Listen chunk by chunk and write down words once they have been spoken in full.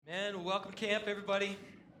And welcome to camp, everybody.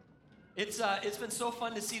 It's been so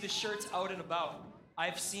fun to see the shirts out and about.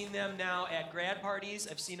 I've seen them now at grad parties.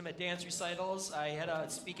 I've seen them at dance recitals. I had a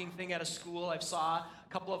speaking thing at a school. I saw a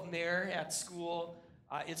couple of them there at school.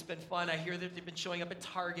 It's been fun. I hear that they've been showing up at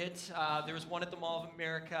Target. There was one at the Mall of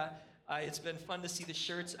America. It's been fun to see the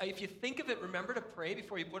shirts. If you think of it, remember to pray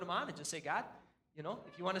before you put them on and just say, God, if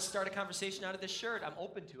you want to start a conversation out of this shirt, I'm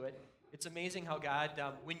open to it. It's amazing how God,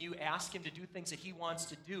 when you ask him to do things that he wants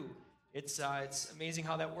to do, it's amazing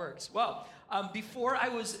how that works. Well, before I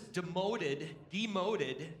was demoted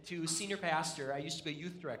to senior pastor, I used to be a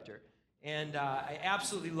youth director, and I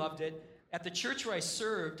absolutely loved it. At the church where I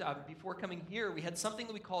served, before coming here, we had something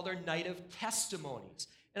that we called our Night of Testimonies.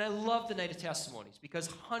 And I loved the Night of Testimonies because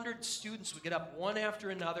 100 students would get up one after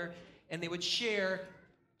another, and they would share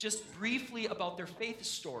just briefly about their faith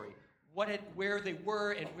story, where they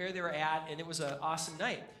were and where they were at, and it was an awesome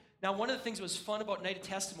night. Now, one of the things that was fun about Night of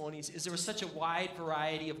Testimonies is there was such a wide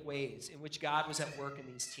variety of ways in which God was at work in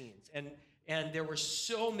these teens. And there were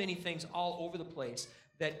so many things all over the place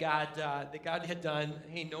that God had done.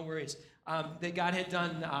 Hey, no worries. That God had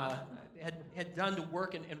done had done to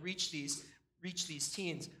work and reach these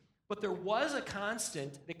teens. But there was a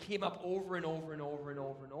constant that came up over and over and over and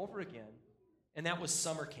over and over again, and that was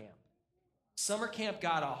summer camp. Summer camp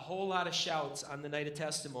got a whole lot of shouts on the Night of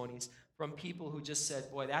Testimonies from people who just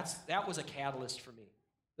said, boy, that was a catalyst for me,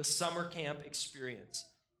 the summer camp experience.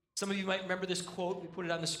 Some of you might remember this quote. We put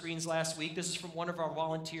it on the screens last week. This is from one of our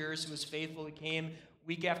volunteers who was faithful. He came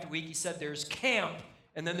week after week. He said there's camp,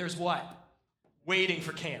 and then there's what? Waiting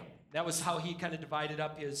for camp. That was how he kind of divided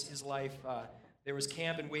up his life. There was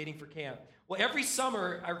camp and waiting for camp. Well, every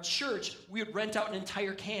summer, our church, we would rent out an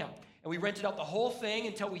entire camp. And we rented out the whole thing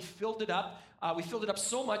until we filled it up. We filled it up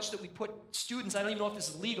so much that we put students, I don't even know if this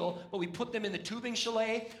is legal, but we put them in the tubing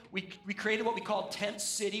chalet. We created what we called Tent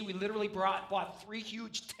City. We literally bought 3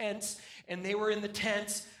 huge tents, and they were in the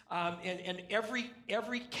tents. And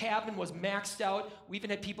every cabin was maxed out. We even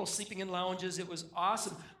had people sleeping in lounges. It was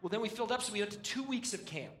awesome. Well, then we filled up, so we went to 2 weeks of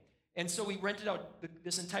camp. And so we rented out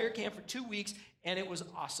this entire camp for 2 weeks, and it was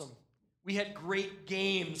awesome. We had great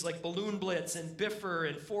games like Balloon Blitz and Biffer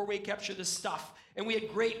and 4-Way Capture the Stuff. And we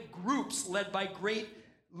had great groups led by great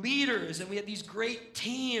leaders. And we had these great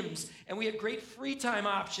teams. And we had great free time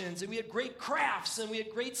options. And we had great crafts. And we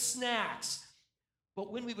had great snacks.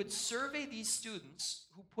 But when we would survey these students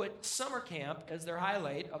who put summer camp as their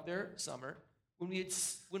highlight of their summer, when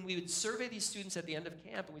we would survey these students at the end of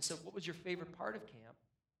camp and we said, what was your favorite part of camp?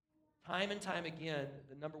 Time and time again,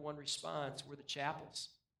 the number one response were the chapels.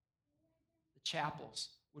 Chapels,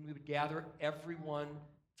 when we would gather everyone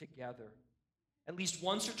together. At least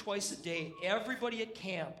once or twice a day, everybody at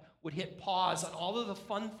camp would hit pause on all of the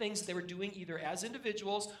fun things that they were doing, either as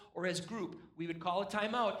individuals or as group. We would call a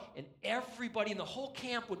timeout, and everybody in the whole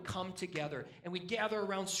camp would come together. And we'd gather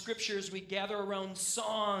around scriptures, we'd gather around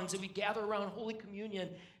songs, and we'd gather around Holy Communion.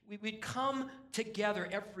 We'd come together,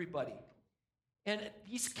 everybody. And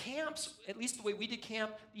these camps, at least the way we did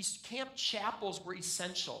camp, these camp chapels were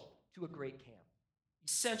essential to a great camp.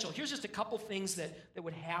 Essential. Here's just a couple things that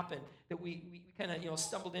would happen that we kind of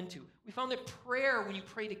stumbled into. We found that prayer, when you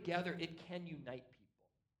pray together, it can unite people.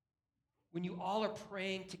 When you all are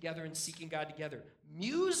praying together and seeking God together,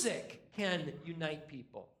 music can unite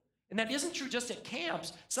people. And that isn't true just at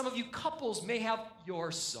camps. Some of you couples may have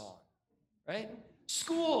your song, right?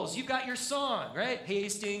 Schools, you got your song, right?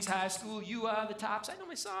 Hastings High School, you are the tops. I know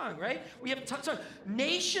my song, right? We have a ton of songs.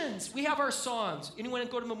 Nations, we have our songs. Anyone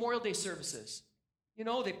go to Memorial Day services?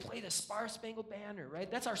 They play the Star Spangled Banner, right?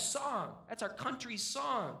 That's our song. That's our country's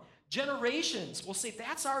song. Generations will say,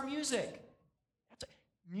 that's our music.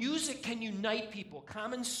 Music can unite people.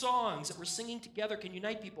 Common songs that we're singing together can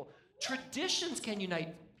unite people. Traditions can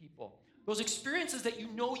unite people. Those experiences that you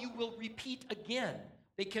will repeat again,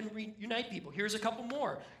 they can reunite people. Here's a couple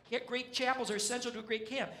more. Great chapels are essential to a great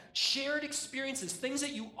camp. Shared experiences, things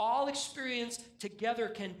that you all experience together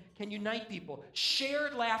can unite people.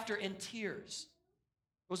 Shared laughter and tears.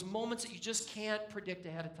 Those moments that you just can't predict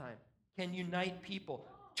ahead of time can unite people.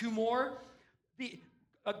 2 more.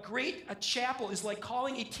 A chapel is like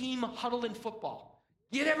calling a team huddle in football.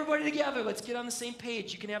 Get everybody together. Let's get on the same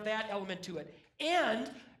page. You can have that element to it. And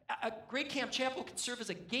a great camp chapel can serve as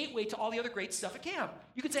a gateway to all the other great stuff at camp.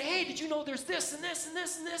 You can say, hey, did you know there's this and this and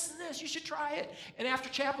this and this and this? You should try it. And after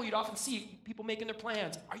chapel, you'd often see people making their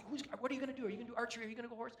plans. What are you going to do? Are you going to do archery? Are you going to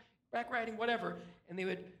go horseback riding? Whatever. And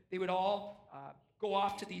they would all go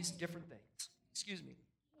off to these different things. Excuse me.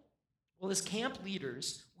 Well, as camp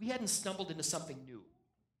leaders, we hadn't stumbled into something new.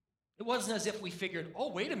 It wasn't as if we figured,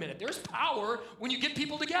 oh, wait a minute, there's power when you get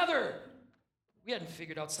people together. We hadn't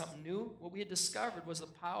figured out something new. What we had discovered was the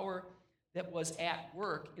power that was at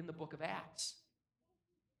work in the book of Acts.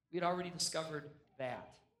 We had already discovered that.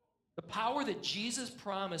 The power that Jesus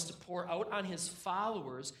promised to pour out on his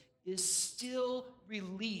followers is still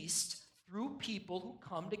released through people who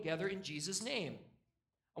come together in Jesus' name.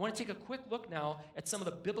 I want to take a quick look now at some of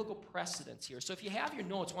the biblical precedents here. So if you have your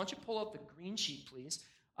notes, why don't you pull up the green sheet, please?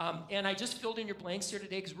 And I just filled in your blanks here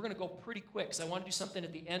today because we're going to go pretty quick because I want to do something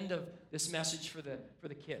at the end of this message for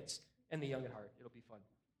the kids and the young at heart. It'll be fun.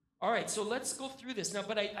 All right, so let's go through this now.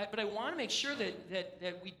 But I want to make sure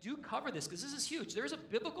that we do cover this because this is huge. There's a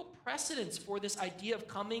biblical precedence for this idea of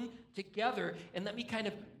coming together, and let me kind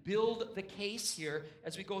of build the case here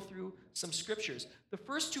as we go through some scriptures. The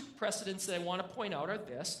first two precedents that I want to point out are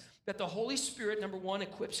this: that the Holy Spirit, number one,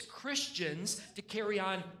 equips Christians to carry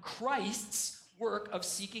on Christ's work of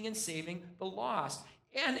seeking and saving the lost.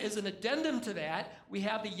 And as an addendum to that, we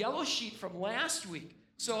have the yellow sheet from last week.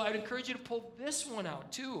 So I'd encourage you to pull this one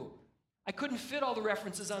out too. I couldn't fit all the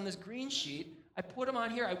references on this green sheet. I put them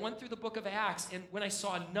on here. I went through the book of Acts, and when I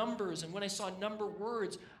saw numbers and when I saw number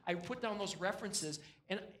words, I put down those references.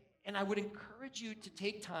 And I would encourage you to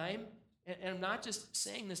take time, and I'm not just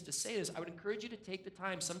saying this to say this, I would encourage you to take the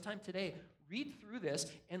time sometime today, read through this,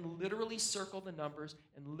 and literally circle the numbers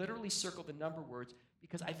and literally circle the number words,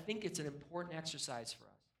 because I think it's an important exercise for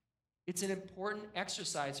us. It's an important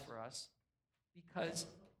exercise for us because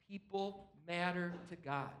people matter to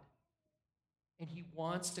God, and he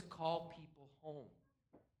wants to call people home.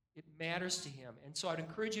 It matters to him. And so I'd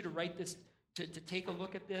encourage you to write this, to take a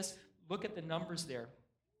look at this, look at the numbers there.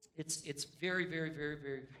 It's very, very, very,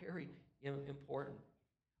 very, very important.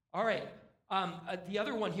 All right, the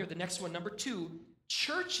other one here, the next one, number 2,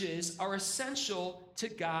 churches are essential to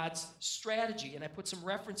God's strategy. And I put some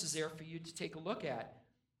references there for you to take a look at.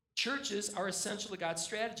 Churches are essential to God's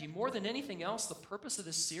strategy. More than anything else, the purpose of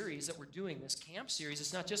this series that we're doing, this camp series,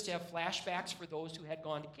 is not just to have flashbacks for those who had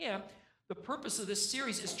gone to camp. The purpose of this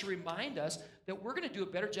series is to remind us that we're going to do a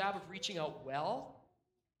better job of reaching out well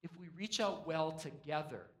if we reach out well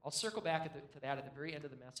together. I'll circle back to that at the very end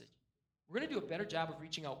of the message. We're going to do a better job of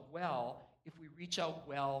reaching out well if we reach out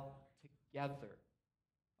well together.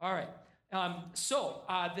 All right.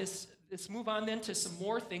 Let's move on then to some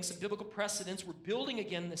more things, some biblical precedents. We're building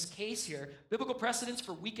again this case here. Biblical precedents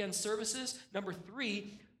for weekend services. Number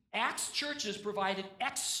 3, Acts churches provided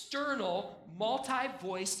external,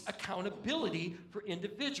 multi-voiced accountability for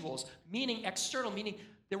individuals. Meaning external, meaning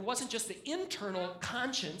there wasn't just the internal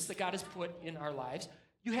conscience that God has put in our lives.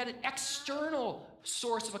 You had an external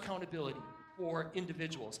source of accountability for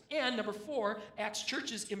individuals. And number 4, Acts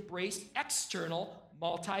churches embraced external,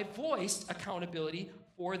 multi-voiced accountability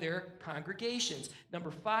for their congregations.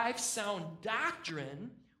 Number 5, sound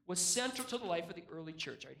doctrine was central to the life of the early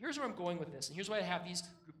church. All right, here's where I'm going with this, and here's why I have these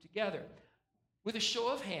grouped together. With a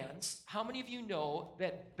show of hands, how many of you know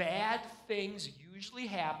that bad things usually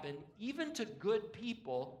happen even to good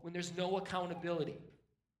people when there's no accountability?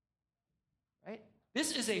 Right?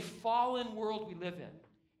 This is a fallen world we live in.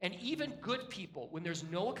 And even good people, when there's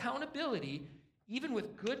no accountability, even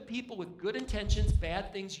with good people with good intentions,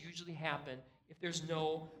 bad things usually happen if there's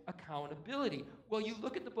no accountability. Well, you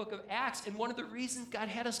look at the book of Acts, and one of the reasons God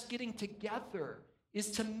had us getting together is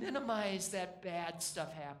to minimize that bad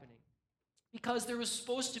stuff happening. Because there was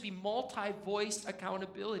supposed to be multi-voiced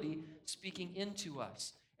accountability speaking into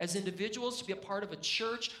us. As individuals, to be a part of a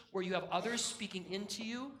church where you have others speaking into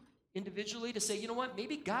you individually to say, you know what,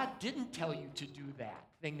 maybe God didn't tell you to do that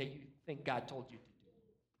thing that you think God told you to do.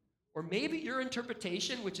 Or maybe your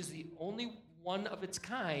interpretation, which is the only one of its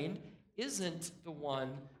kind, isn't the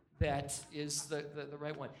one that is the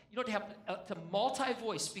right one. You don't have to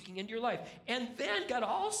multi-voice speaking into your life. And then God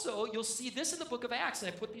also, you'll see this in the book of Acts,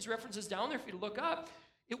 and I put these references down there for you to look up.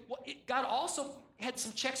 God also had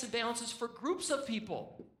some checks and balances for groups of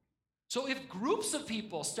people. So if groups of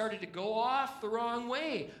people started to go off the wrong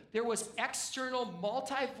way, there was external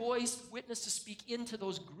multi-voice witness to speak into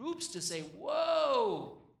those groups to say,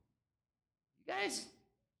 whoa, you guys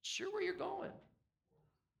sure where you're going?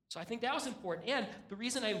 So I think that was important. And the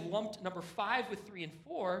reason I lumped number 5 with 3 and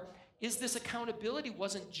 4 is this accountability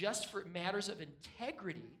wasn't just for matters of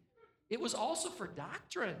integrity. It was also for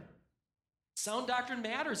doctrine. Sound doctrine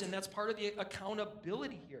matters, and that's part of the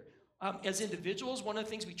accountability here. As individuals, one of the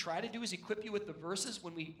things we try to do is equip you with the verses.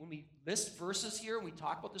 When we list verses here and we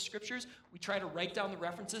talk about the scriptures, we try to write down the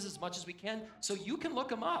references as much as we can so you can look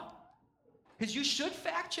them up. Because you should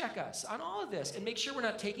fact check us on all of this and make sure we're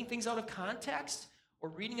not taking things out of context or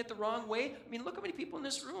reading it the wrong way. I mean, look how many people in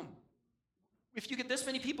this room. If you get this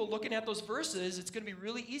many people looking at those verses, it's going to be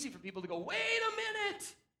really easy for people to go, wait a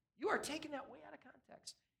minute, you are taking that way out of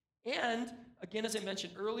And again, as I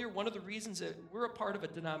mentioned earlier, one of the reasons that we're a part of a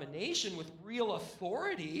denomination with real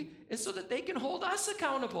authority is so that they can hold us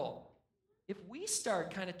accountable. If we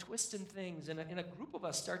start kind of twisting things and a group of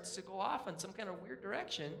us starts to go off in some kind of weird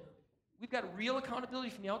direction, we've got real accountability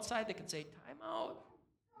from the outside that can say, time out.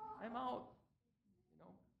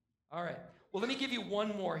 All right. Well, let me give you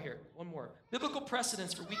one more here. One more. Biblical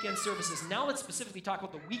precedents for weekend services. Now let's specifically talk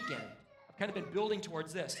about the weekend. I've kind of been building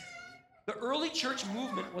towards this. The early church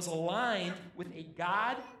movement was aligned with a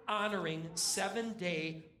God-honoring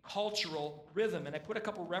 7-day cultural rhythm. And I put a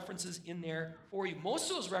couple references in there for you. Most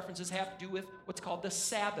of those references have to do with what's called the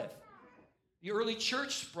Sabbath. The early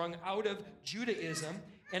church sprung out of Judaism.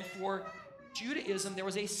 And for Judaism, there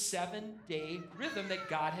was a 7-day rhythm that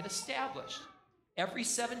God had established. Every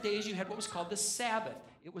 7 days, you had what was called the Sabbath.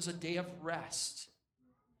 It was a day of rest.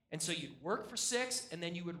 And so you'd work for 6, and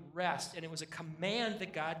then you would rest. And it was a command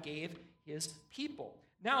that God gave his people.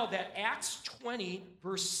 Now, that Acts 20,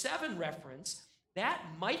 verse 7 reference, that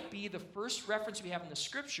might be the first reference we have in the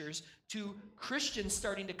scriptures to Christians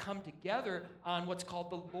starting to come together on what's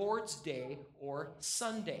called the Lord's Day or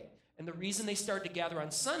Sunday. And the reason they started to gather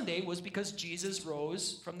on Sunday was because Jesus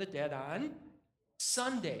rose from the dead on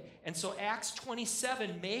Sunday. And so Acts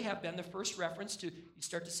 27 may have been the first reference to, you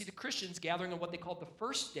start to see the Christians gathering on what they called the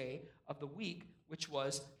first day of the week, which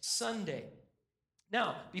was Sunday.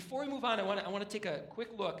 Now, before we move on, I want to take a quick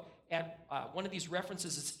look at one of these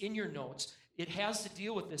references that's in your notes. It has to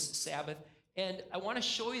deal with this Sabbath, and I want to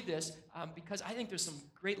show you this because I think there's some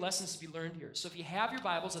great lessons to be learned here. So if you have your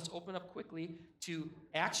Bibles, let's open up quickly to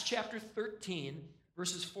Acts chapter 13,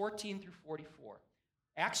 verses 14 through 44.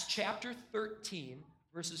 Acts chapter 13,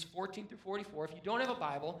 verses 14 through 44. If you don't have a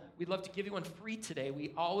Bible, we'd love to give you one free today.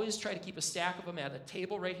 We always try to keep a stack of them at a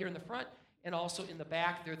table right here in the front and also in the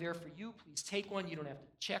back. They're there for you. Please take one. You don't have to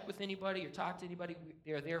check with anybody or talk to anybody.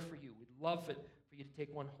 They're there for you. We'd love it for you to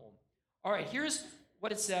take one home. All right, here's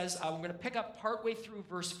what it says. We're going to pick up partway through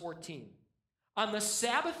verse 14. On the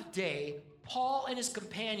Sabbath day, Paul and his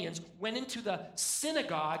companions went into the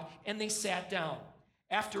synagogue and they sat down.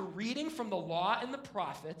 After reading from the law and the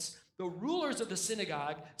prophets, the rulers of the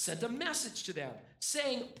synagogue sent a message to them,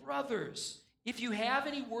 saying, "Brothers, if you have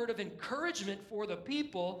any word of encouragement for the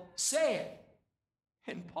people, say it."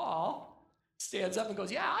 And Paul stands up and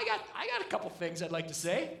goes, "Yeah, I got a couple things I'd like to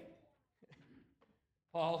say."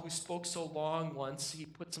 Paul, who spoke so long once, he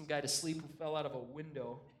put some guy to sleep who fell out of a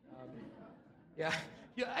window. Yeah,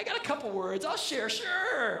 I got a couple words. I'll share.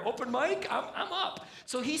 Sure. Open mic. I'm up.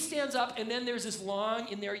 So he stands up, and then there's this long,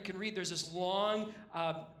 in there you can read, there's this long,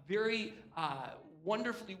 very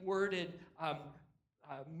wonderfully worded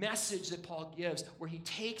message that Paul gives where he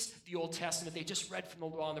takes the Old Testament, they just read from the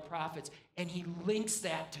law and the prophets, and he links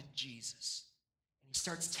that to Jesus. And he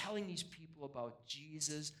starts telling these people about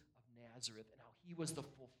Jesus of Nazareth and how he was the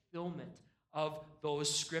fulfillment of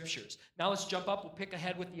those scriptures. Now let's jump up. We'll pick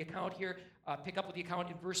ahead with the account here. Pick up with the account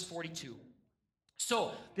in verse 42.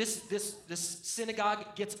 So this synagogue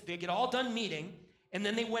they get all done meeting, and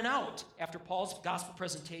then they went out after Paul's gospel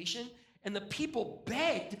presentation, and the people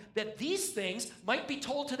begged that these things might be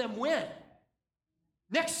told to them when?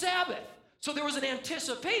 Next Sabbath. So there was an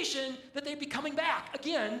anticipation that they'd be coming back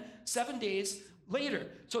again 7 days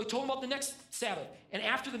later. So he told them about the next Sabbath. And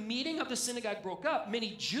after the meeting of the synagogue broke up,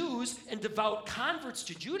 many Jews and devout converts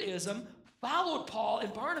to Judaism followed Paul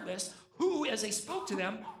and Barnabas, who, as they spoke to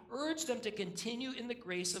them, urged them to continue in the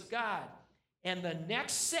grace of God. And the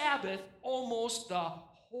next Sabbath, almost the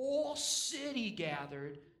whole city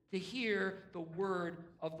gathered to hear the word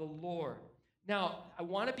of the Lord. Now, I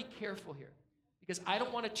want to be careful here, because I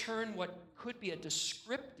don't want to turn what could be a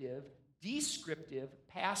descriptive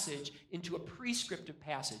passage into a prescriptive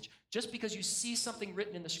passage. Just because you see something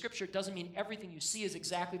written in the scripture doesn't mean everything you see is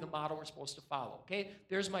exactly the model we're supposed to follow, okay?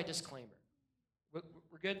 There's my disclaimer.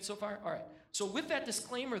 We're good so far? All right. So with that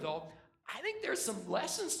disclaimer, though, I think there's some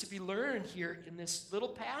lessons to be learned here in this little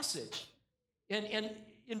passage. And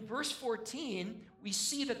in verse 14, we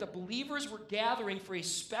see that the believers were gathering for a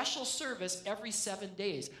special service every 7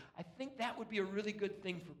 days. I think that would be a really good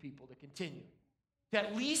thing for people to continue.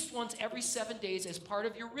 At least once every 7 days as part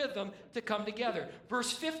of your rhythm to come together.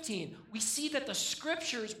 Verse 15, we see that the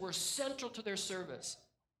scriptures were central to their service.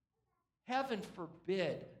 Heaven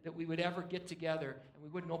forbid that we would ever get together and we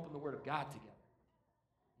wouldn't open the Word of God together.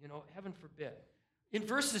 You know, heaven forbid. In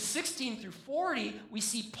verses 16 through 40, we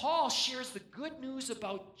see Paul shares the good news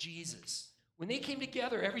about Jesus. When they came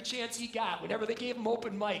together, every chance he got, whenever they gave him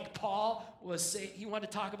open mic, Paul was saying he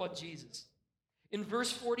wanted to talk about Jesus. In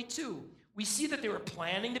verse 42, we see that they were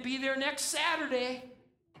planning to be there next Saturday,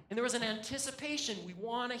 and there was an anticipation. We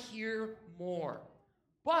want to hear more.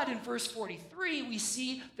 But in verse 43, we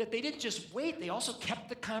see that they didn't just wait, they also kept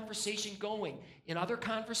the conversation going. In other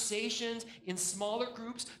conversations, in smaller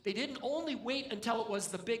groups, they didn't only wait until it was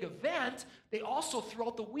the big event, they also,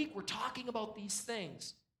 throughout the week, were talking about these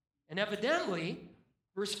things. And evidently,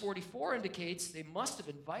 verse 44 indicates they must have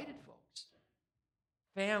invited folks,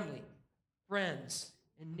 family, friends,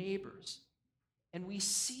 and neighbors. And we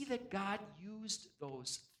see that God used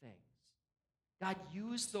those things. God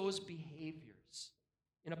used those behaviors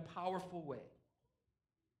in a powerful way.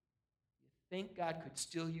 You think God could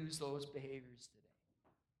still use those behaviors today?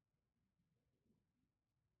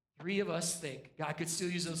 3 of us think God could still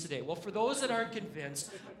use those today. Well, for those that aren't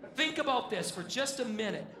convinced, think about this for just a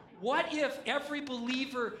minute. What if every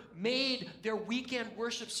believer made their weekend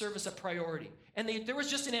worship service a priority? And there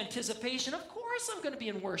was just an anticipation, of course I'm going to be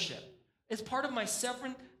in worship. It's part of my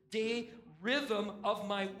 7-day rhythm of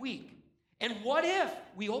my week. And what if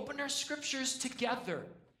we opened our scriptures together?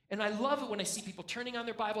 And I love it when I see people turning on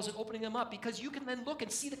their Bibles and opening them up, because you can then look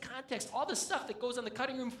and see the context, all the stuff that goes on the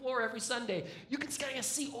cutting room floor every Sunday. You can kind of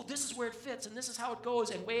see, oh, this is where it fits, and this is how it goes.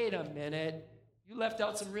 And wait a minute, you left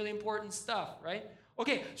out some really important stuff, right?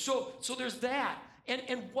 Okay, so there's that.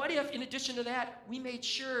 And what if, in addition to that, we made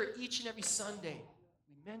sure each and every Sunday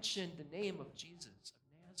we mentioned the name of Jesus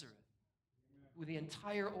of Nazareth, who the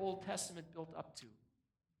entire Old Testament built up to,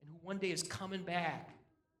 and who one day is coming back?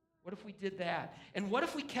 What if we did that? And what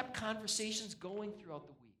if we kept conversations going throughout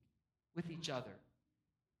the week with each other?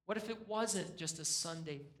 What if it wasn't just a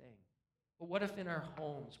Sunday thing? But what if in our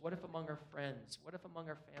homes? What if among our friends? What if among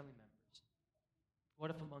our family members? What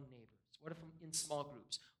if among neighbors? What if in small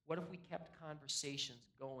groups? What if we kept conversations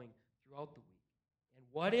going throughout the week? And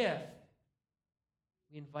what if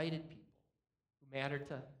we invited people who matter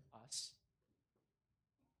to us,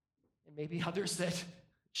 and maybe others that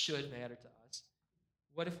should matter to us?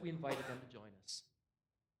 What if we invited them to join us?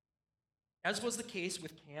 As was the case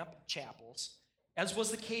with camp chapels, as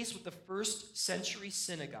was the case with the first century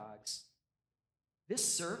synagogues, this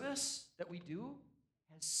service that we do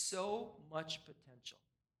has so much potential.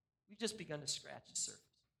 We've just begun to scratch the surface.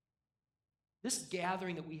 This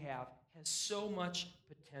gathering that we have has so much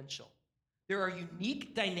potential. There are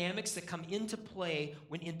unique dynamics that come into play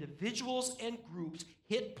when individuals and groups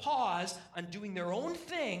hit pause on doing their own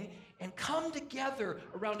thing and come together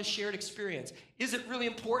around a shared experience. Is it really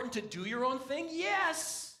important to do your own thing?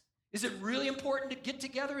 Yes. Is it really important to get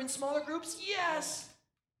together in smaller groups? Yes.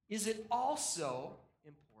 Is it also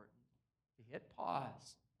important to hit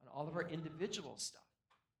pause on all of our individual stuff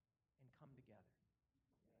and come together?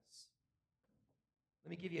 Yes. Let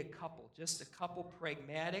me give you just a couple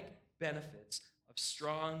pragmatic benefits of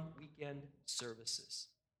strong weekend services.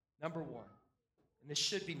 Number 1, and this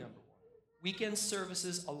should be number 1, weekend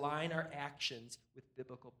services align our actions with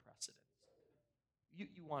biblical precedents. You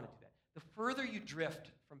want to do that. The further you drift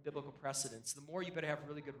from biblical precedents, the more you better have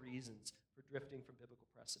really good reasons for drifting from biblical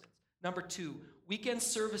precedents. Number 2, weekend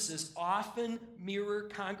services often mirror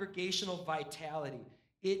congregational vitality.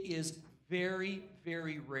 It is very,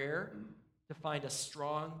 very rare to find a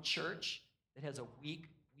strong church that has a weak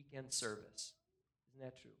weekend service. Isn't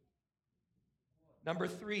that true? Number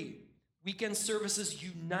 3, weekend services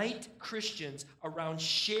unite Christians around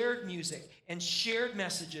shared music and shared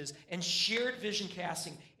messages and shared vision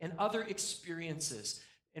casting and other experiences.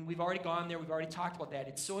 And we've already gone there. We've already talked about that.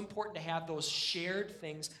 It's so important to have those shared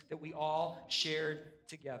things that we all shared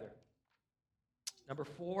together. Number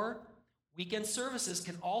 4, weekend services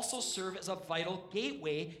can also serve as a vital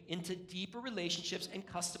gateway into deeper relationships and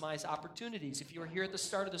customized opportunities. If you were here at the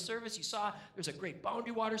start of the service, you saw there's a great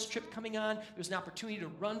Boundary Waters trip coming on. There's an opportunity to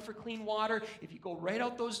run for clean water. If you go right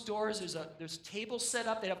out those doors, there's tables set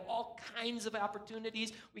up that have all kinds of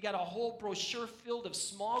opportunities. We got a whole brochure filled of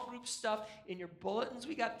small group stuff in your bulletins.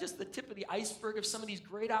 We got just the tip of the iceberg of some of these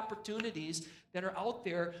great opportunities that are out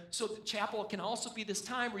there. So the chapel can also be this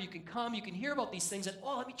time where you can come, you can hear about these things, and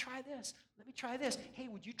let me try this. Let me try this. Hey,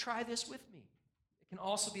 would you try this with me? It can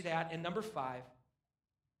also be that. And number 5,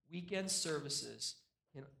 weekend services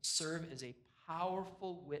can serve as a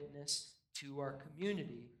powerful witness to our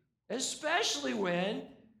community, especially when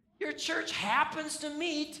your church happens to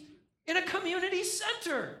meet in a community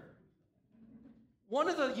center. One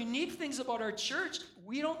of the unique things about our church,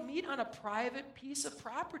 we don't meet on a private piece of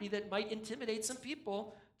property that might intimidate some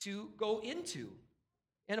people to go into.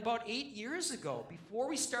 And about 8 years ago, before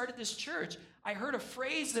we started this church, I heard a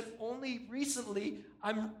phrase that only recently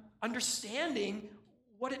I'm understanding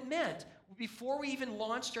what it meant. Before we even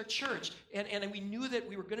launched our church, and we knew that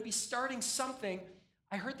we were going to be starting something,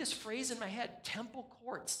 I heard this phrase in my head, temple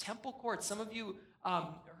courts. Temple courts. Some of you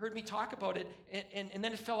heard me talk about it, and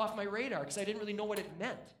then it fell off my radar because I didn't really know what it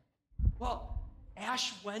meant. Well,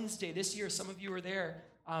 Ash Wednesday this year, some of you were there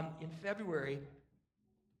in February.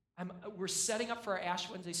 We're setting up for our Ash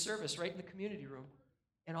Wednesday service right in the community room,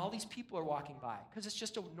 and all these people are walking by because it's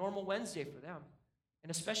just a normal Wednesday for them.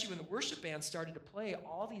 And especially when the worship band started to play,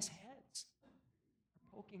 all these heads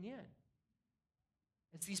are poking in.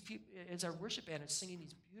 As these people, as our worship band is singing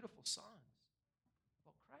these beautiful songs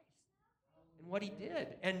about Christ and what he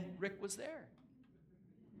did, and Rick was there.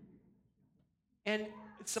 And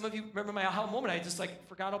some of you remember my aha moment. I just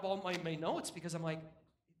forgot about my notes because I'm like,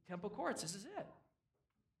 Temple Courts, this is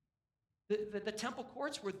it. The Temple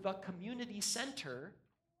Courts were the community center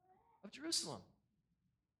of Jerusalem.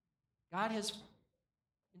 God has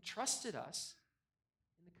entrusted us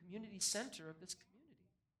in the community center of this community.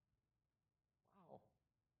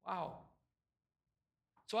 Wow.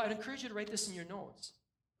 So I'd encourage you to write this in your notes.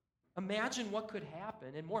 Imagine what could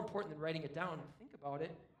happen, and more important than writing it down, think about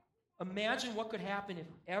it. Imagine what could happen if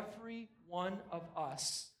every one of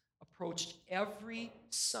us approached every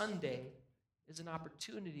Sunday as an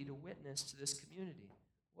opportunity to witness to this community.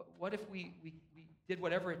 What if we did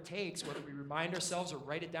whatever it takes, whether we remind ourselves or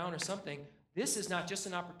write it down or something? This is not just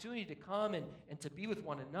an opportunity to come and to be with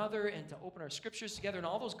one another and to open our scriptures together and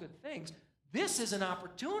all those good things. This is an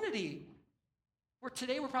opportunity.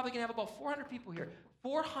 Today we're probably going to have about 400 people here.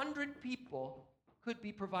 400 people could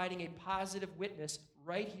be providing a positive witness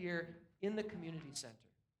right here in the community center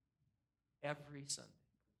every Sunday.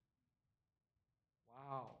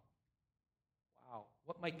 Wow.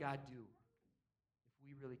 What might God do if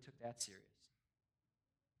we really took that serious?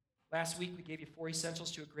 Last week, we gave you 4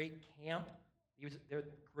 essentials to a great camp. There are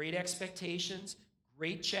great expectations,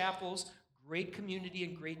 great chapels, great community,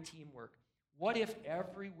 and great teamwork. What if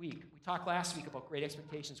every week, we talked last week about great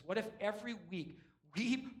expectations, what if every week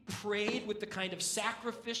we prayed with the kind of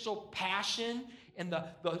sacrificial passion and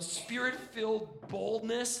the spirit-filled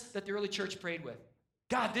boldness that the early church prayed with?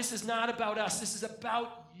 God, this is not about us. This is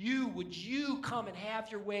about you. Would you come and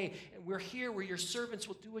have your way? And we're here where your servants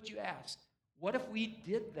will do what you ask. What if we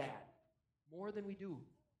did that more than we do?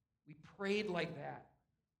 We prayed like that.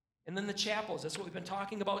 And then the chapels, that's what we've been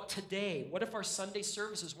talking about today. What if our Sunday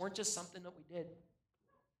services weren't just something that we did?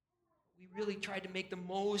 We really tried to make the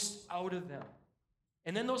most out of them.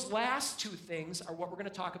 And then those last 2 things are what we're going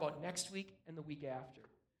to talk about next week and the week after.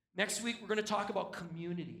 Next week, we're going to talk about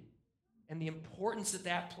community and the importance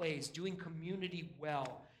that plays, doing community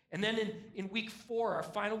well. And then in week 4, our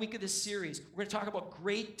final week of this series, we're going to talk about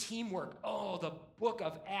great teamwork. Oh, the book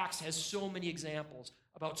of Acts has so many examples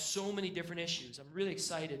about so many different issues. I'm really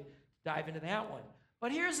excited to dive into that one.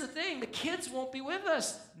 But here's the thing, the kids won't be with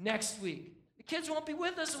us next week. The kids won't be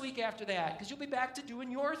with us a week after that because you'll be back to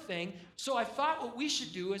doing your thing. So I thought what we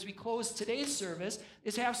should do as we close today's service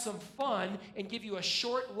is have some fun and give you a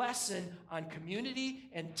short lesson on community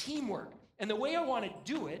and teamwork. And the way I want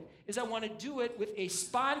to do it is I want to do it with a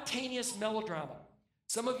spontaneous melodrama.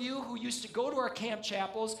 Some of you who used to go to our camp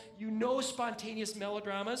chapels, you know spontaneous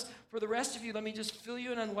melodramas. For the rest of you, let me just fill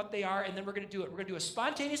you in on what they are, and then we're going to do it. We're going to do a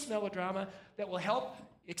spontaneous melodrama that will help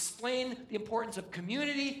explain the importance of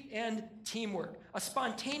community and teamwork. A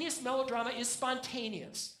spontaneous melodrama is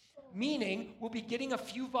spontaneous, meaning we'll be getting a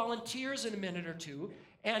few volunteers in a minute or two,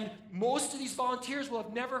 and most of these volunteers will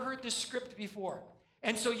have never heard this script before.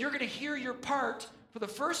 And so you're going to hear your part for the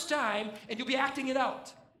first time, and you'll be acting it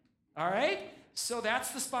out. All right? So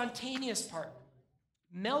that's the spontaneous part.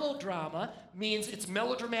 Melodrama means it's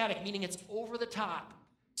melodramatic, meaning it's over the top.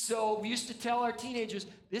 So we used to tell our teenagers,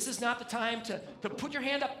 this is not the time to put your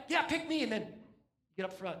hand up, yeah, pick me, and then get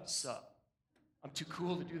up front, sub. I'm too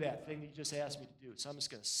cool to do that thing that you just asked me to do, so I'm just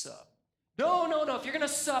going to sub. No. If you're going to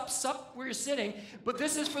sup where you're sitting. But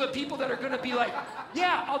this is for the people that are going to be like,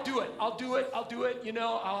 yeah, I'll do it. You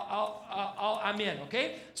know, I'm in,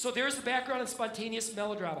 okay? So there's the background on spontaneous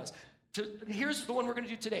melodramas. Here's the one we're going to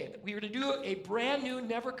do today. We're going to do a brand new,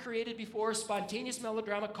 never created before spontaneous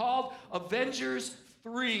melodrama called Avengers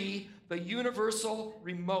 3, the Universal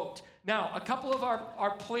Remote. Now, a couple of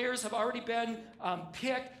our players have already been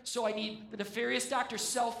picked, so I need the nefarious Dr.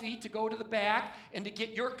 Selfie to go to the back and to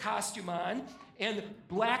get your costume on. And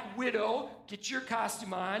Black Widow, get your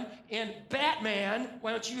costume on. And Batman,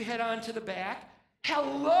 why don't you head on to the back?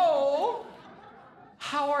 Hello!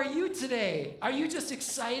 How are you today? Are you just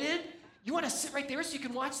excited? You want to sit right there so you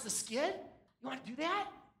can watch the skit? You want to do that?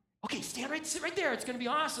 Okay, sit right there. It's going to be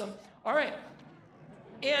awesome. All right.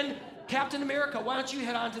 And Captain America, why don't you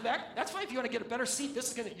head on to that? That's fine if you want to get a better seat.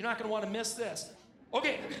 You're not going to want to miss this.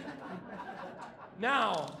 Okay.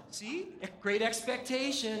 Now, see? Great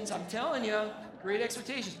expectations. I'm telling you. Great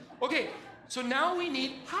expectations. Okay. So now we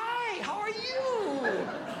need, hi, how are you?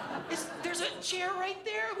 There's a chair right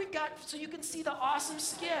there we've got so you can see the awesome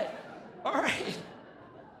skit. All right.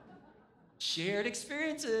 Shared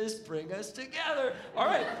experiences bring us together. All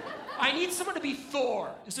right. I need someone to be Thor.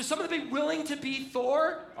 Is there someone to be willing to be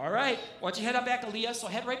Thor? All right. Why don't you head up back to Leah? So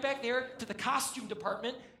head right back there to the costume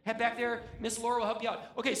department. Head back there. Miss Laura will help you out.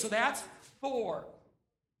 Okay, so that's Thor.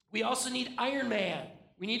 We also need Iron Man.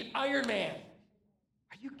 We need Iron Man.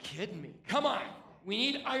 Are you kidding me? Come on. We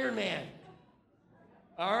need Iron Man.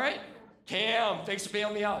 All right. Cam, thanks for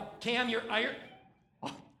bailing me out. Cam, you're Iron...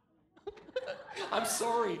 I'm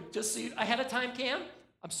sorry. Just so you, ahead of time, Cam,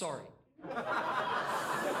 I'm sorry.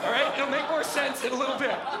 All right? It'll make more sense in a little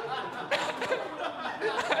bit.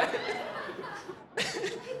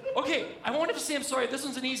 Okay, I won't have to say I'm sorry. This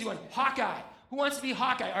one's an easy one. Hawkeye. Who wants to be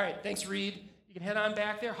Hawkeye? All right, thanks, Reed. You can head on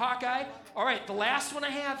back there. Hawkeye. All right, the last one I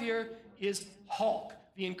have here is Hulk,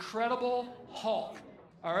 the Incredible Hulk.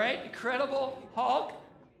 All right, Incredible Hulk.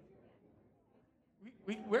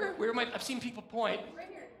 Where am I? I've seen people point. Right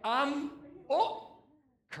here. Oh,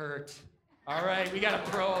 Kurt. All right, we got a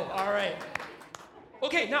pro. All right.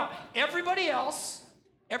 Okay, now, everybody else,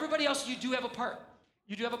 you do have a part.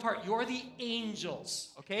 You do have a part. You're the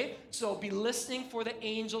angels, okay? So be listening for the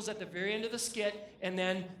angels at the very end of the skit, and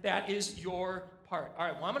then that is your part. All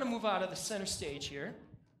right, well, I'm going to move out of the center stage here,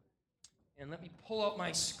 and let me pull out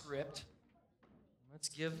my script. Let's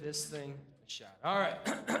give this thing a shot. All right.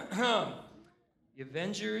 The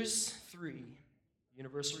Avengers 3,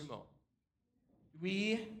 Universal Remote. Do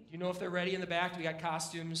you know if they're ready in the back? Do we got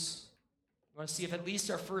costumes? You want to see if at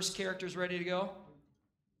least our first character is ready to go?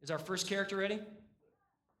 Is our first character ready?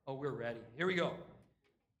 Oh, we're ready. Here we go.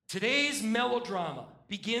 Today's melodrama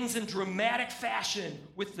begins in dramatic fashion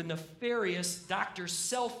with the nefarious Dr.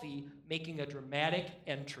 Selfie making a dramatic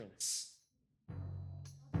entrance.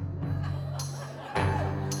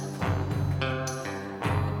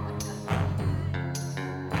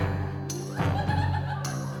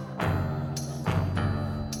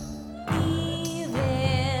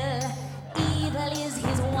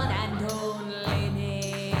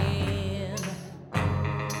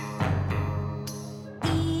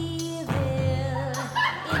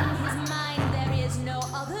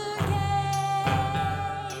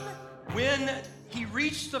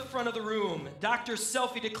 The front of the room, Dr.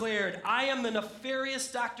 Selfie declared, "I am the nefarious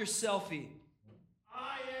Dr. Selfie.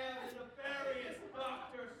 I am the nefarious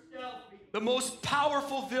Dr. Selfie. The most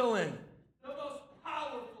powerful villain. The most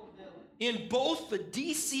powerful villain. In both the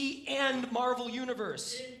DC and Marvel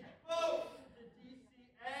universe. In both the DC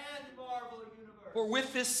and Marvel universe. For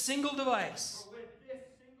with this single device,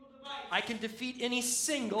 I can defeat any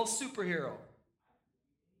single superhero."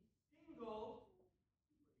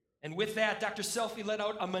 And with that, Dr. Selfie let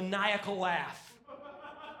out a maniacal laugh.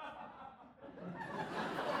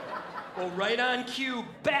 Well, right on cue,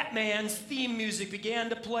 Batman's theme music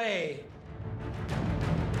began to play.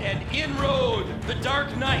 And in rode the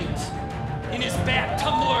Dark Knight in his Bat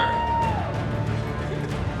Tumbler.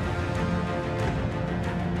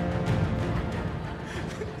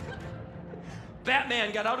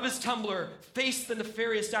 Batman got out of his tumbler, faced the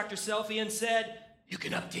nefarious Dr. Selfie, and said, "You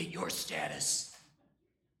can update your status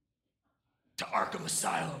to Arkham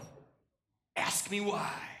Asylum. Ask me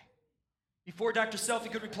why." Before Dr.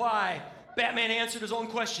 Selfie could reply, Batman answered his own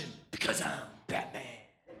question, "Because I'm Batman."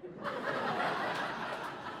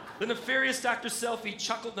 The nefarious Dr. Selfie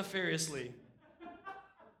chuckled nefariously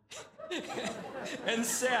and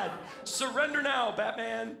said, "Surrender now,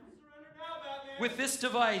 Batman. Surrender now, Batman. With this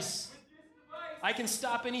device, I can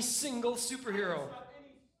stop any single superhero."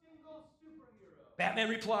 Batman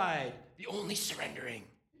replied, "The only surrendering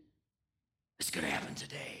that's going to happen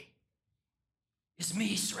today is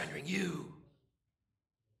me surrendering you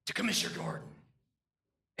to Commissioner Gordon.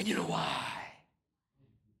 And you know why?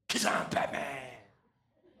 Because I'm Batman."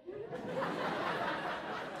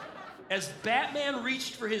 As Batman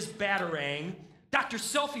reached for his Batarang, Dr.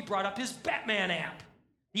 Selfie brought up his Batman app.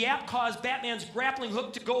 The app caused Batman's grappling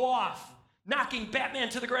hook to go off, knocking Batman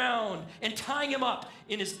to the ground and tying him up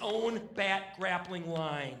in his own bat grappling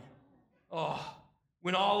line. Oh,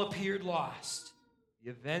 when all appeared lost, the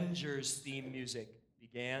Avengers theme music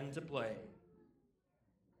began to play.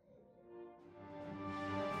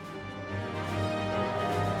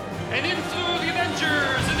 And in flew the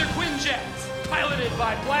Avengers in their Quinjets, piloted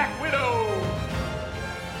by Black Widow.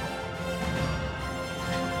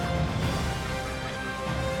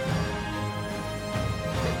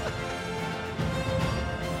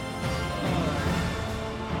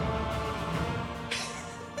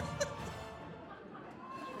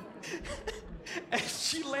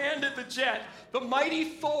 she landed the jet, the mighty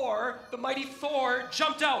Thor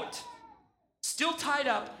jumped out. Still tied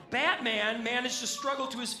up, Batman managed to struggle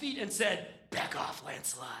to his feet and said, "Back off,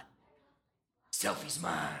 Lancelot. Selfie's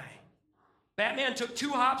mine." Batman took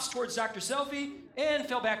 2 hops towards Dr. Selfie and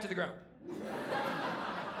fell back to the ground.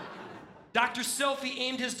 Dr. Selfie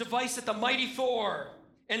aimed his device at the mighty Thor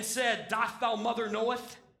and said, "Doth thou mother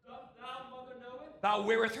knoweth? Thou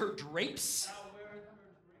weareth her drapes?"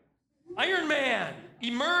 Iron Man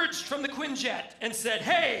emerged from the Quinjet and said,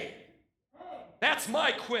 "Hey, that's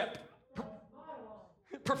my quip.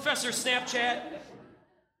 Professor Snapchat.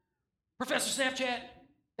 Professor Snapchat.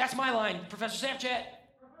 That's my line, Professor Snapchat."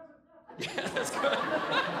 Yeah, that's good.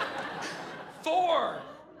 Thor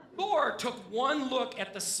took one look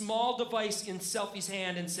at the small device in Selfie's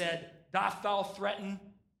hand and said, "Doth thou threaten?"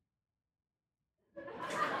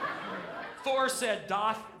 Thor said,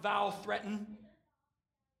 "Doth thou threaten?"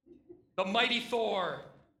 The mighty Thor,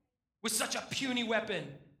 with such a puny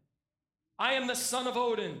weapon. "I am the son of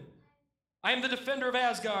Odin. I am the defender of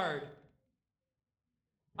Asgard.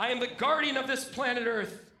 I am the guardian of this planet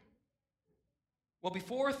Earth." Well,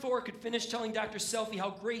 before Thor could finish telling Dr. Selfie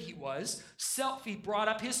how great he was, Selfie brought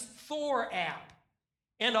up his Thor app,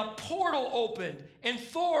 and a portal opened, and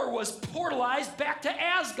Thor was portalized back to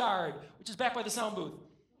Asgard, which is back by the sound booth.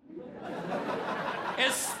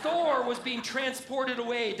 As Thor was being transported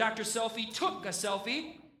away, Dr. Selfie took a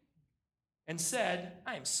selfie and said,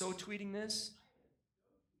 "I am so tweeting this.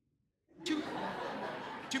 Too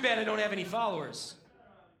bad I don't have any followers."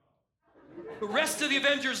 The rest of the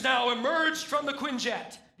Avengers now emerged from the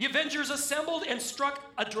Quinjet. The Avengers assembled and struck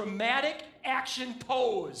a dramatic action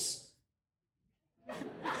pose.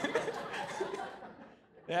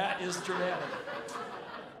 That is dramatic.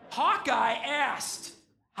 Hawkeye asked,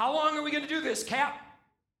 "How long are we going to do this, Cap?"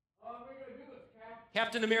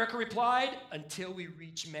 Captain America replied, "Until we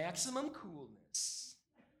reach maximum coolness."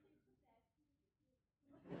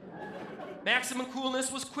 Maximum coolness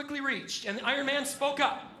was quickly reached, and Iron Man spoke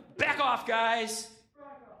up. "Back off, guys.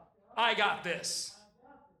 I got this."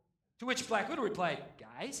 To which Black Widow replied,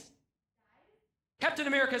 "Guys?" Captain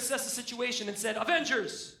America assessed the situation and said,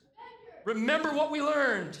 "Avengers, remember what we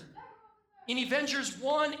learned in Avengers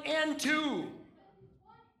 1 and 2.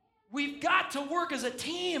 We've got to work as a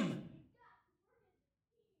team."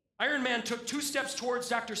 Iron Man took 2 steps towards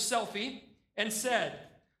Dr. Selfie and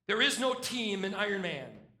said, "There is no team in Iron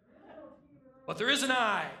Man, but there is an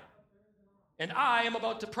I, and I am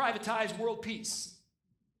about to privatize world peace."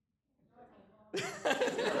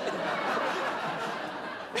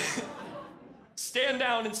 Stand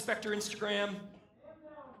down, Inspector Instagram.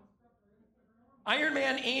 Iron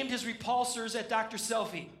Man aimed his repulsors at Dr.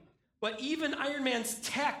 Selfie, but even Iron Man's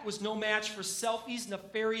tech was no match for Selfie's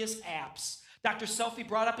nefarious apps. Dr. Selfie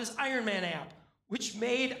brought up his Iron Man app, which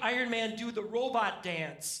made Iron Man do the robot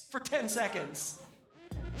dance for 10 seconds.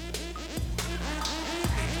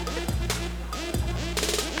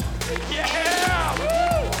 Yeah!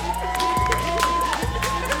 Woo!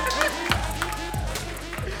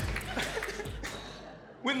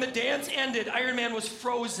 When the dance ended, Iron Man was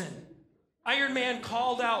frozen. Iron Man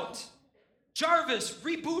called out, "Jarvis,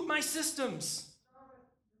 reboot my systems."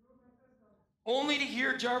 Only to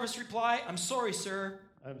hear Jarvis reply, "I'm sorry, sir.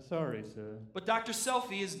 I'm sorry, sir. But Dr.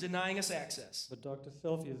 Selfie is denying us access." But Dr.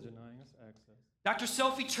 Selfie is denying us access. Dr.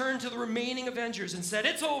 Selfie turned to the remaining Avengers and said,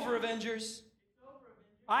 "It's over, Avengers.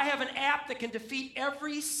 I have an app that can defeat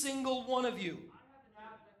every single one of you."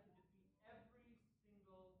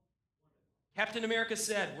 Captain America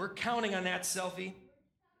said, "We're counting on that, Selfie."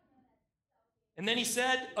 And then he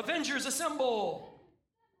said, "Avengers, assemble!"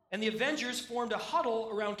 And the Avengers formed a huddle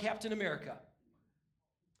around Captain America.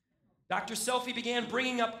 Dr. Selfie began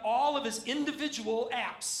bringing up all of his individual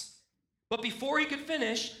apps. But before he could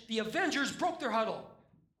finish, the Avengers broke their huddle.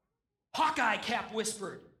 "Hawkeye," Cap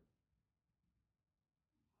whispered.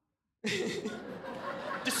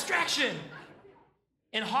 "Distraction!"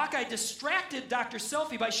 And Hawkeye distracted Dr.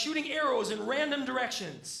 Selfie by shooting arrows in random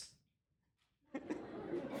directions.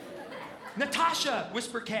 "Natasha,"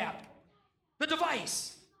 whispered Cap. "The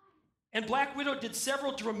device." And Black Widow did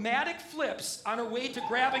several dramatic flips on her way to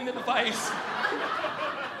grabbing the device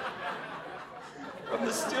from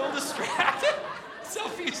the still distracted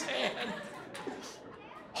Selfie's hand.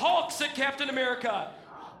 "Hulk," said Captain America.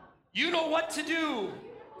 "You know what to do."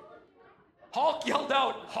 Hulk yelled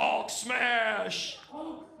out, "Hulk smash!"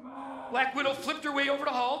 Black Widow flipped her way over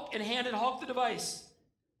to Hulk and handed Hulk the device.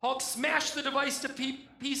 Hulk smashed the device to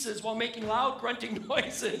pieces while making loud grunting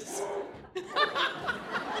noises.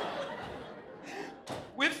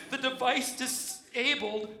 With the device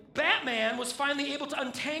disabled, Batman was finally able to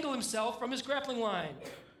untangle himself from his grappling line.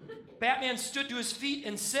 Batman stood to his feet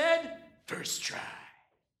and said, "First try.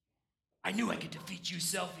 I knew I could defeat you,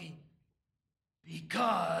 Selfie.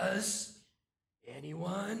 Because...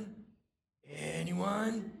 Anyone?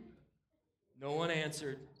 No one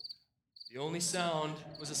answered. The only sound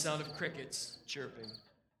was the sound of crickets chirping.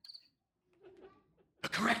 The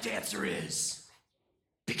correct answer is...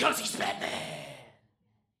 because he's Batman,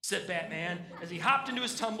 said Batman as he hopped into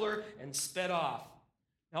his tumbler and sped off.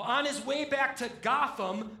 Now, on his way back to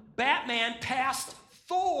Gotham, Batman passed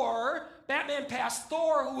Thor,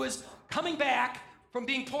 who was coming back from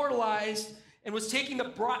being portalized and was taking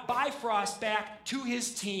the Bifrost back to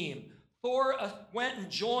his team. Thor went and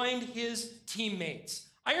joined his teammates.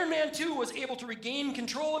 Iron Man 2 was able to regain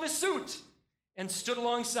control of his suit and stood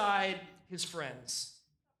alongside his friends.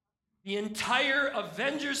 The entire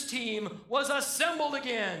Avengers team was assembled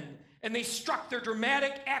again, and they struck their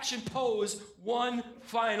dramatic action pose one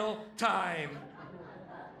final time.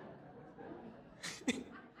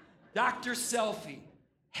 Dr. Selfie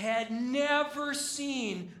had never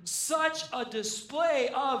seen such a display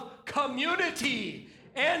of community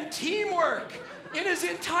and teamwork in his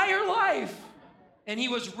entire life. And he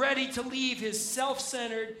was ready to leave his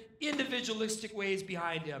self-centered, individualistic ways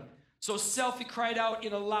behind him. So Selfie cried out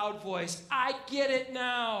in a loud voice, "I get it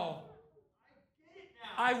now.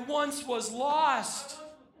 I once was lost,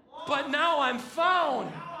 but now I'm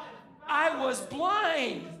found. I was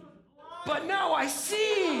blind, but now I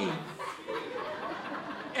see."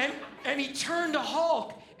 And he turned to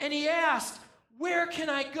Hulk and he asked, "Where can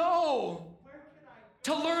I go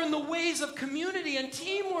to learn the ways of community and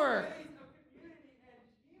teamwork?"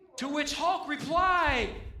 To which Hulk replied,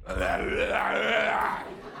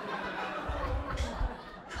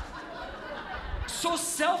 So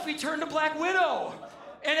Selfie turned to Black Widow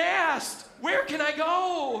and asked, "Where can I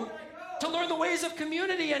go to learn the ways of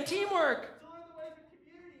community and teamwork?"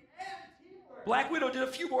 Black Widow did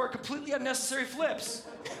a few more completely unnecessary flips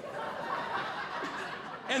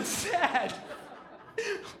and said,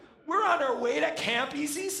 "We're on our way to Camp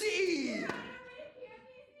ECC.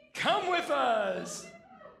 Come with us."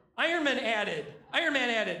 Iron Man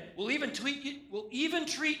added, "We'll even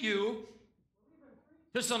treat you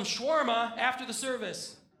to some shawarma after the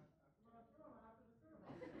service."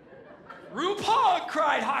 "Group hug,"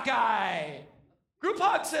 cried Hawkeye. "Group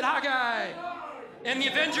hug," said Hawkeye. And the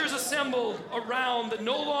Avengers assembled around the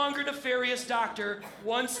no longer nefarious doctor,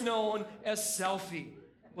 once known as Selfie.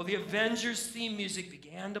 Well, the Avengers theme music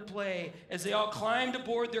began to play as they all climbed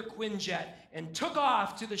aboard their Quinjet and took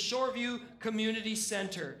off to the Shoreview Community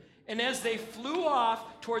Center. And as they flew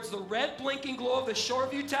off towards the red blinking glow of the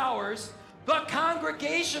Shoreview Towers, the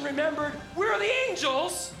congregation remembered, "We're the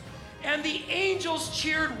angels," and the angels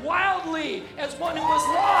cheered wildly as one who was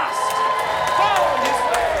lost found his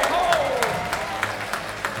way home.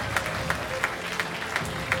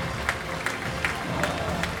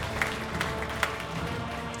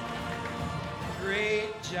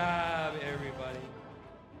 Great job, everybody.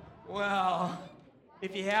 Well,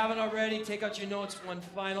 if you haven't already, take out your notes one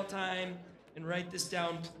final time and write this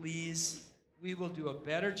down, please. We will do a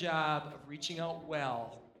better job of reaching out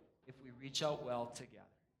well if we reach out well together.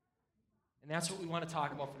 And that's what we want to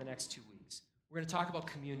talk about for the next 2 weeks. We're going to talk about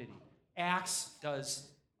community. Acts does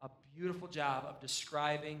a beautiful job of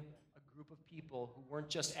describing a group of people who weren't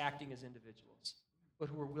just acting as individuals, but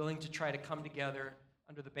who were willing to try to come together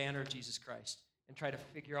under the banner of Jesus Christ and try to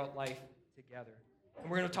figure out life together. And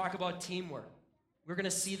we're going to talk about teamwork. We're going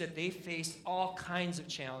to see that they faced all kinds of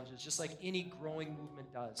challenges, just like any growing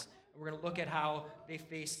movement does. And we're going to look at how they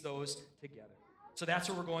faced those together. So that's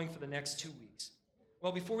where we're going for the next 2 weeks.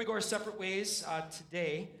 Well, before we go our separate ways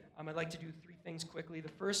today, I'd like to do 3 things quickly. The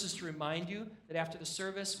first is to remind you that after the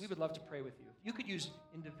service, we would love to pray with you. You could use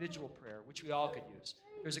individual prayer, which we all could use.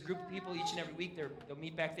 There's a group of people each and every week. They'll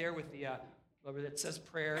meet back there with the that says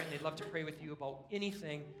prayer, and they'd love to pray with you about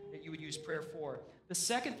anything that you would use prayer for. The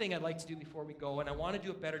second thing I'd like to do before we go, and I want to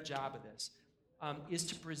do a better job of this, is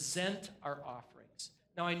to present our offerings.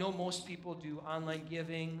 Now, I know most people do online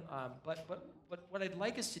giving, but what I'd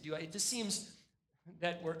like us to do, it just seems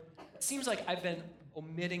that it seems like I've been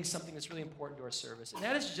omitting something that's really important to our service, and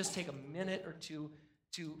that is to just take a minute or two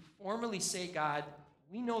to formally say, "God,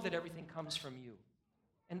 we know that everything comes from you."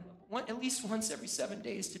 And at least once every 7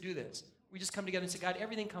 days to do this. We just come together and say, "God,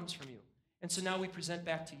 everything comes from you." And so now we present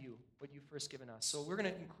back to you what you've first given us. So we're going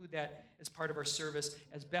to include that as part of our service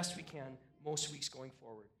as best we can most weeks going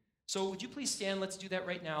forward. So would you please stand? Let's do that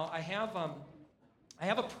right now. I have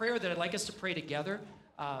a prayer that I'd like us to pray together.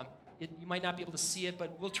 You might not be able to see it,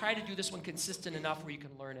 but we'll try to do this one consistent enough where you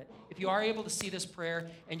can learn it. If you are able to see this prayer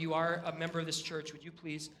and you are a member of this church, would you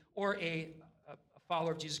please, or a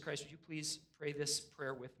follower of Jesus Christ, would you please pray this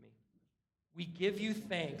prayer with me? We give you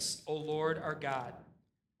thanks, O Lord our God.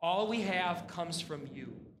 All we have comes from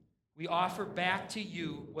you. We offer back to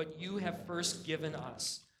you what you have first given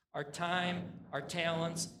us, our time, our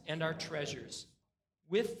talents, and our treasures.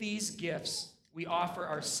 With these gifts, we offer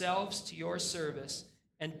ourselves to your service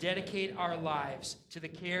and dedicate our lives to the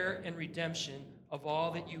care and redemption of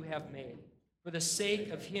all that you have made. For the sake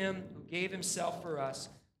of him who gave himself for us,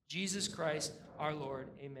 Jesus Christ our Lord.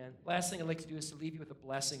 Amen. Last thing I'd like to do is to leave you with a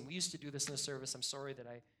blessing. We used to do this in the service. I'm sorry that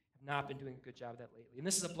I have not been doing a good job of that lately. And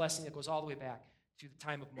this is a blessing that goes all the way back to the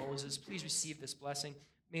time of Moses. Please receive this blessing.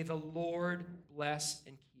 May the Lord bless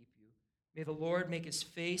and keep you. May the Lord make his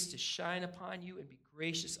face to shine upon you and be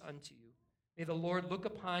gracious unto you. May the Lord look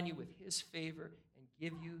upon you with his favor and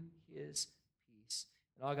give you his peace.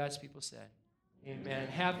 And all God's people said, amen.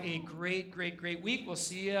 Have a great, great, great week. We'll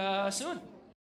see you soon.